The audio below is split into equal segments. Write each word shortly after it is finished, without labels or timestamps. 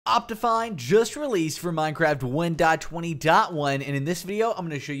Optifine just released for Minecraft 1.20.1, and in this video I'm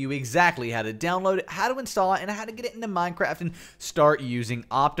going to show you exactly how to download it, how to install it, and how to get it into Minecraft and start using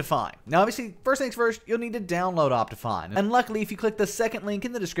Optifine. Now obviously, first things first, you'll need to download Optifine, and luckily if you click the second link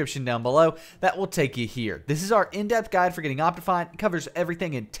in the description down below, that will take you here. This is our in-depth guide for getting Optifine. It covers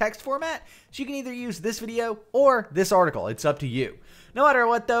everything in text format, so you can either use this video or this article. It's up to you. No matter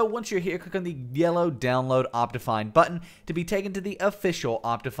what though, once you're here, click on the yellow download Optifine button to be taken to the official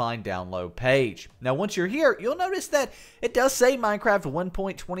Optifine download page. Now once you're here, you'll notice that it does say Minecraft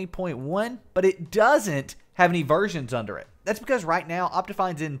 1.20.1, but it doesn't have any versions under it. That's because right now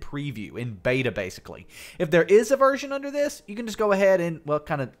Optifine's in preview, in beta basically. If there is a version under this, you can just go ahead and, well,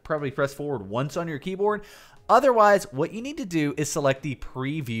 kind of probably press forward once on your keyboard. Otherwise, what you need to do is select the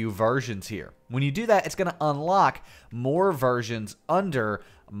preview versions here. When you do that, it's going to unlock more versions under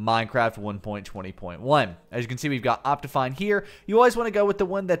Minecraft 1.20.1. As you can see, we've got Optifine here. You always want to go with the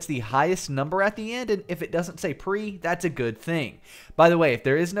one that's the highest number at the end, and if it doesn't say pre, that's a good thing. By the way, if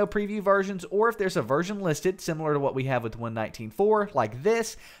there is no preview versions, or if there's a version listed similar to what we have with 1.19.4, like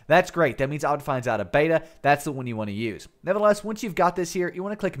this, that's great. That means Optifine's out of beta. That's the one you want to use. Nevertheless, once you've got this here, you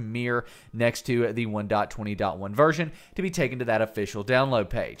want to click mirror next to the 1.20.1 version to be taken to that official download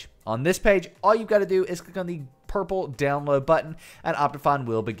page. On this page, all you've got to do is click on the purple download button and Optifine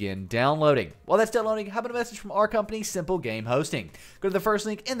will begin downloading. While that's downloading, how about a message from our company, SimpleGameHosting? Go to the first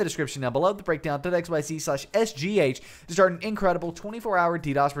link in the description down below, the breakdown.xyz/SGH, to start an incredible 24-hour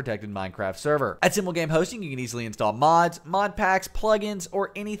DDoS Protected Minecraft server. At SimpleGameHosting, you can easily install mods, mod packs, plugins,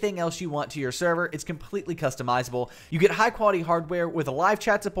 or anything else you want to your server. It's completely customizable. You get high-quality hardware with a live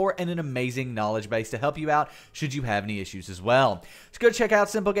chat support and an amazing knowledge base to help you out should you have any issues as well. So go check out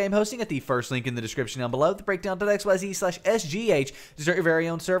SimpleGameHosting at the first link in the description down below, the breakdown.xyz/SGH, to start your very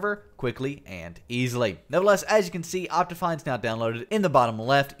own server quickly and easily. Nevertheless, as you can see, Optifine's now downloaded in the bottom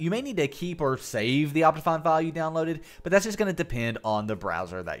left. You may need to keep or save the Optifine file you downloaded, but that's just going to depend on the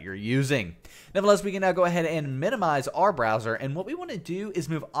browser that you're using. Nevertheless, we can now go ahead and minimize our browser, and what we want to do is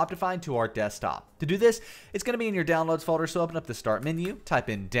move Optifine to our desktop. To do this, it's going to be in your downloads folder, so open up the start menu, type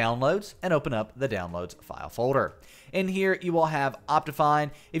in downloads, and open up the downloads file folder. In here, you will have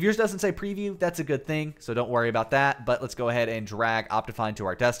Optifine. If yours doesn't say preview, that's a good thing, so don't worry about that, but let's go ahead and drag Optifine to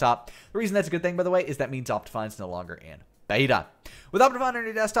our desktop. The reason that's a good thing, by the way, is that means Optifine's no longer in beta. With Optifine on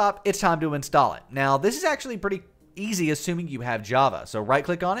your desktop, it's time to install it. Now, this is actually pretty easy, assuming you have Java. So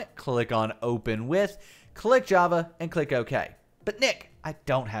right-click on it, click on Open With, click Java, and click OK. But Nick, I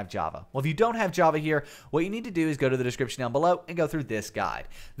don't have Java. Well, if you don't have Java here, what you need to do is go to the description down below and go through this guide.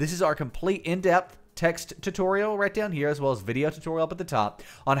 This is our complete in-depth text tutorial right down here, as well as video tutorial up at the top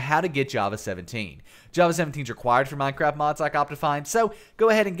on how to get Java 17. Java 17 is required for Minecraft mods like Optifine, so go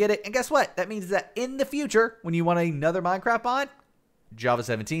ahead and get it. And guess what? That means that in the future, when you want another Minecraft mod, Java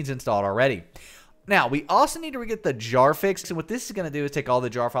 17 is installed already. Now, we also need to get the jar fix, and what this is going to do is take all the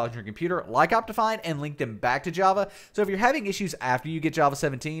jar files on your computer, like Optifine, and link them back to Java. So if you're having issues after you get Java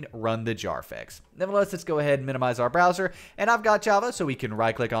 17, run the jar fix. Nevertheless, let's go ahead and minimize our browser, and I've got Java, so we can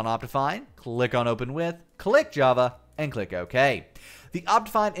right-click on Optifine, click on Open With, click Java, and click OK. The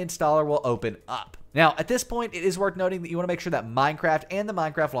Optifine installer will open up. Now, at this point, it is worth noting that you want to make sure that Minecraft and the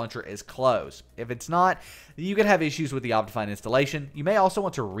Minecraft launcher is closed. If it's not, you could have issues with the Optifine installation. You may also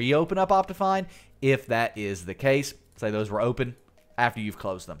want to reopen up Optifine if that is the case. Say those were open after you've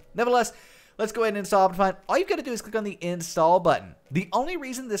closed them. Nevertheless, let's go ahead and install Optifine. All you've got to do is click on the install button. The only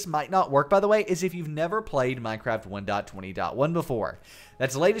reason this might not work, by the way, is if you've never played Minecraft 1.20.1 before.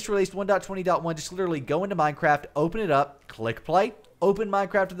 That's the latest released 1.20.1. Just literally go into Minecraft, open it up, click play, open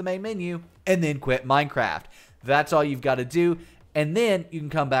Minecraft to the main menu, and then quit Minecraft. That's all you've got to do. And then you can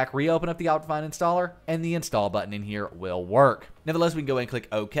come back, reopen up the Optifine installer, and the install button in here will work. Nevertheless, we can go ahead and click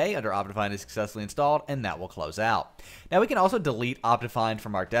OK under Optifine is successfully installed, and that will close out. Now we can also delete Optifine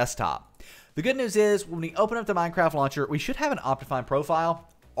from our desktop. The good news is when we open up the Minecraft launcher, we should have an Optifine profile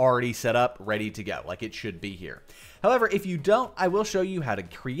already set up, ready to go, like it should be here. However, if you don't, I will show you how to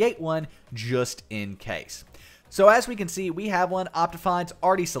create one just in case. So as we can see, we have one. Optifine's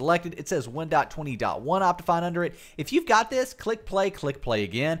already selected. It says 1.20.1 Optifine under it. If you've got this, click play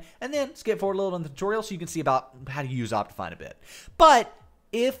again, and then skip forward a little in the tutorial so you can see about how to use Optifine a bit. But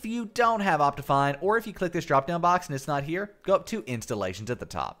if you don't have Optifine, or if you click this drop-down box and it's not here, go up to Installations at the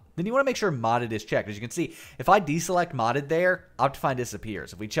top. Then you want to make sure Modded is checked. As you can see, if I deselect Modded there, Optifine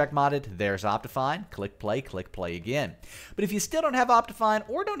disappears. If we check Modded, there's Optifine. Click play again. But if you still don't have Optifine,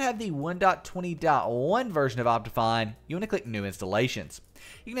 or don't have the 1.20.1 version of Optifine, you want to click New Installations.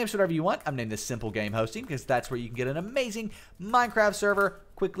 You can name this whatever you want. I'm naming this SimpleGameHosting because that's where you can get an amazing Minecraft server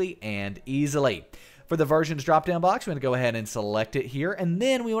quickly and easily. For the versions drop-down box, we're going to go ahead and select it here, and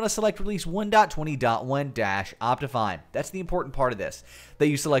then we want to select release 1.20.1-Optifine. That's the important part of this, that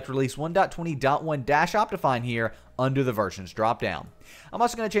you select release 1.20.1-Optifine here under the versions drop-down. I'm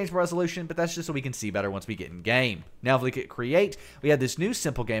also going to change the resolution, but that's just so we can see better once we get in game. Now, if we click create, we have this new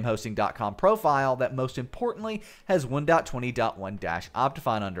SimpleGameHosting.com profile that most importantly has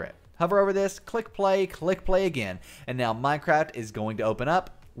 1.20.1-Optifine under it. Hover over this, click play again, and now Minecraft is going to open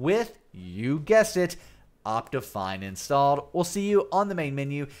up with, you guessed it, Optifine installed. We'll see you on the main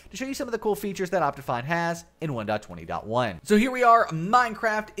menu to show you some of the cool features that Optifine has in 1.20.1. So here we are,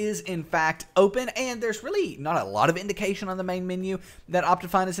 Minecraft is in fact open, and there's really not a lot of indication on the main menu that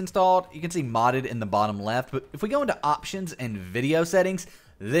Optifine is installed. You can see modded in the bottom left, but if we go into options and video settings,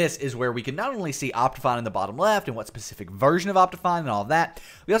 this is where we can not only see Optifine in the bottom left and what specific version of Optifine and all of that,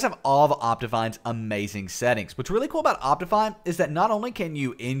 we also have all of Optifine's amazing settings. What's really cool about Optifine is that not only can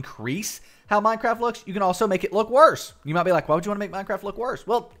you increase how Minecraft looks, you can also make it look worse. You might be like, why would you want to make Minecraft look worse?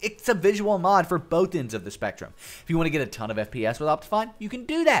 Well, it's a visual mod for both ends of the spectrum. If you want to get a ton of FPS with Optifine, you can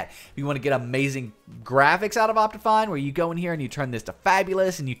do that. If you want to get amazing graphics out of Optifine, where you go in here and you turn this to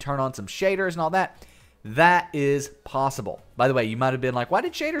fabulous and you turn on some shaders and all that, that is possible. By the way, you might have been like, why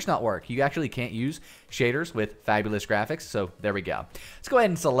did shaders not work? You actually can't use shaders with fabulous graphics, so there we go. Let's go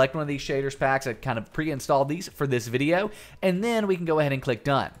ahead and select one of these shaders packs. I kind of pre-installed these for this video, and then we can go ahead and click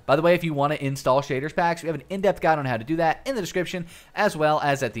done. By the way, if you want to install shaders packs, we have an in-depth guide on how to do that in the description, as well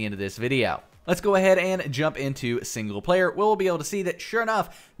as at the end of this video. Let's go ahead and jump into single player. We'll be able to see that, sure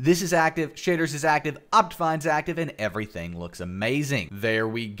enough, this is active, shaders is active, Optifine's active, and everything looks amazing. There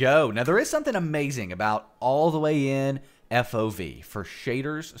we go. Now, there is something amazing about all the way in FOV for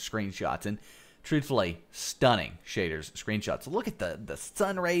shaders screenshots, and truthfully, stunning shaders screenshots. Look at the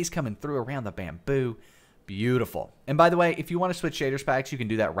sun rays coming through around the bamboo. Beautiful. And by the way, if you want to switch shaders packs, you can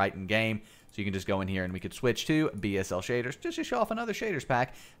do that right in game. So you can just go in here and we could switch to BSL shaders just to show off another shaders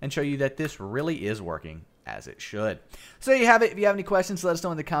pack and show you that this really is working as it should. So there you have it. If you have any questions, let us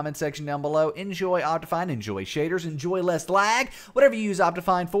know in the comment section down below. Enjoy Optifine, enjoy shaders, enjoy less lag, whatever you use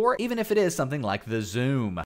Optifine for, even if it is something like the zoom.